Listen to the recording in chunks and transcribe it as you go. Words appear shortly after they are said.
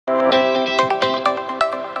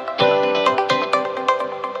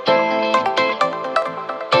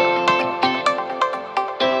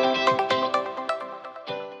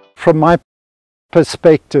From my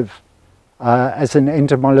perspective as an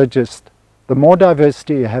entomologist, the more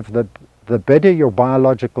diversity you have, the better your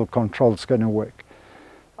biological control is going to work.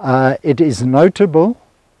 It is notable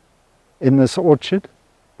in this orchard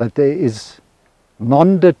that there is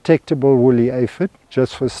non-detectable woolly aphid,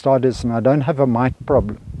 just for starters, and I don't have a mite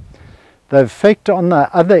problem. The effect on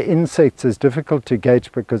the other insects is difficult to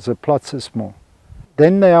gauge because the plots are small.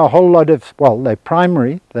 Then there are a whole lot of, well, they're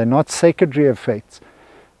primary, they're not secondary effects,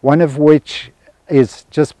 one of which is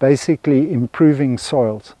just basically improving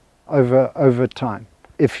soils over time.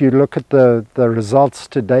 If you look at the results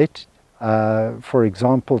to date, for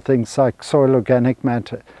example, things like soil organic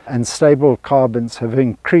matter and stable carbons have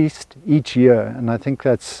increased each year, and I think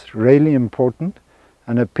that's really important.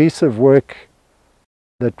 And a piece of work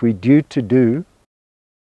that we're due to do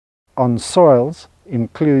on soils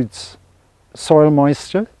includes soil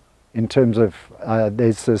moisture, in terms of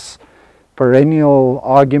there's this perennial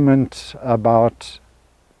argument about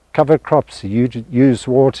cover crops use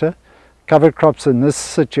water. Cover crops in this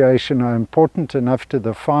situation are important enough to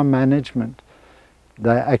the farm management.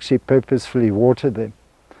 They actually purposefully water them.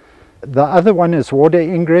 The other one is water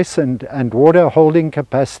ingress and water holding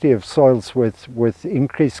capacity of soils with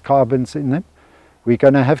increased carbons in them. We're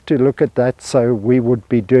going to have to look at that, so we would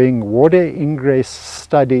be doing water ingress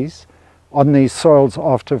studies on these soils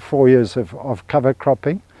after 4 years of cover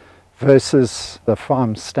cropping versus the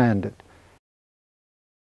farm standard.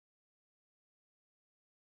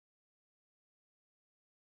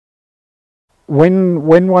 When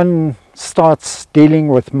one starts dealing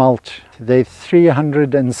with mulch, there are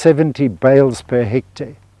 370 bales per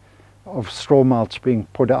hectare of straw mulch being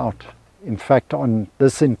put out. In fact, on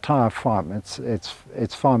this entire farm,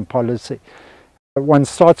 it's farm policy. One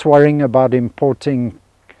starts worrying about importing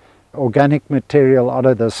organic material out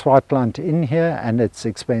of the Swartland in here, and it's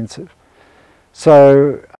expensive.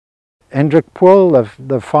 So Hendrik Poel,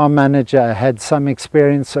 the farm manager, had some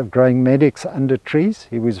experience of growing medics under trees.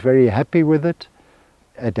 He was very happy with it.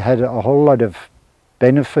 It had a whole lot of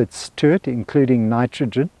benefits to it, including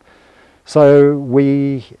nitrogen. So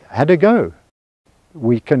we had a go.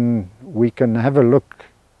 We can have a look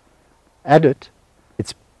at it.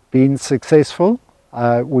 It's been successful.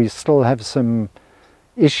 We still have some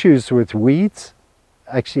issues with weeds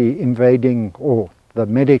actually invading, or the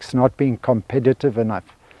medics not being competitive enough,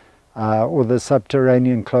 or the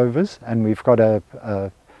subterranean clovers, and we've got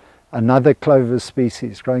another clover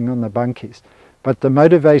species growing on the bunkies. But the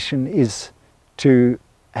motivation is to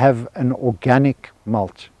have an organic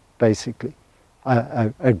mulch, basically.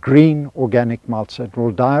 A green organic mulch that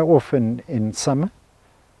will die off in summer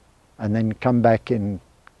and then come back in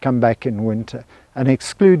winter and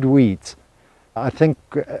exclude weeds. I think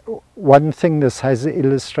one thing this has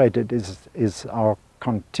illustrated is our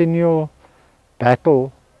continual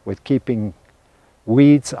battle with keeping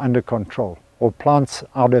weeds under control, or plants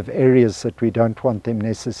out of areas that we don't want them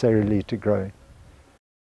necessarily to grow in.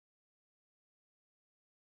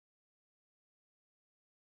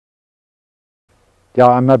 Yeah,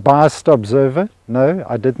 I'm a biased observer. No,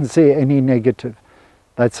 I didn't see any negative.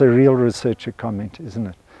 That's a real researcher comment, isn't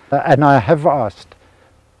it? And I have asked.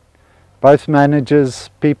 Both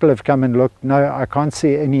managers, people have come and looked. No, I can't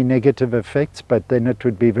see any negative effects, but then it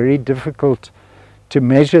would be very difficult to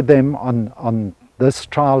measure them on this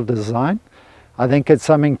trial design. I think it's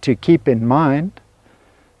something to keep in mind,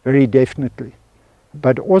 very definitely.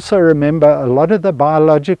 But also remember, a lot of the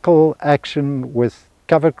biological action with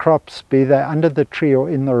cover crops, be they under the tree or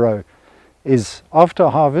in the row, is after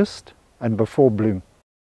harvest and before bloom.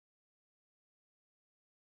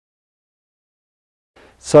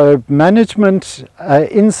 So management,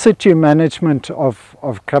 in situ management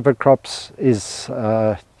of cover crops is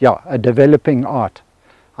a developing art.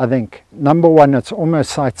 I think number one, it's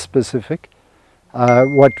almost site specific.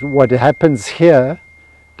 What happens here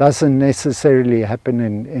doesn't necessarily happen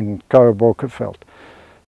in Kouwer Borkerveld.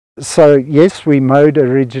 So yes, we mowed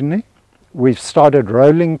originally. We've started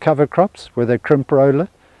rolling cover crops with a crimp roller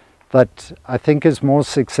that I think is more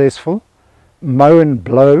successful. Mow and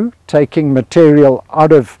blow, taking material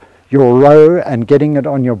out of your row and getting it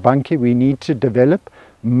on your bunkie, we need to develop.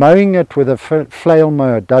 Mowing it with a flail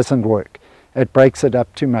mower doesn't work. It breaks it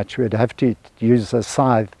up too much. We'd have to use a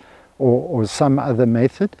scythe or some other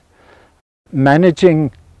method.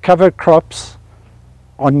 Managing cover crops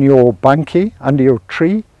on your bunkie, under your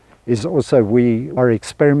tree, is also, we are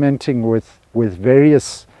experimenting with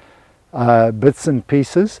various bits and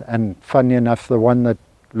pieces, and funny enough, the one that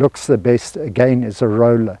looks the best again is a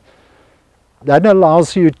roller. That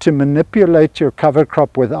allows you to manipulate your cover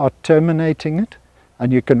crop without terminating it,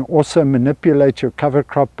 and you can also manipulate your cover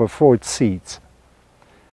crop before it seeds.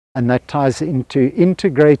 And that ties into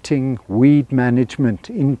integrating weed management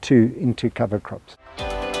into cover crops.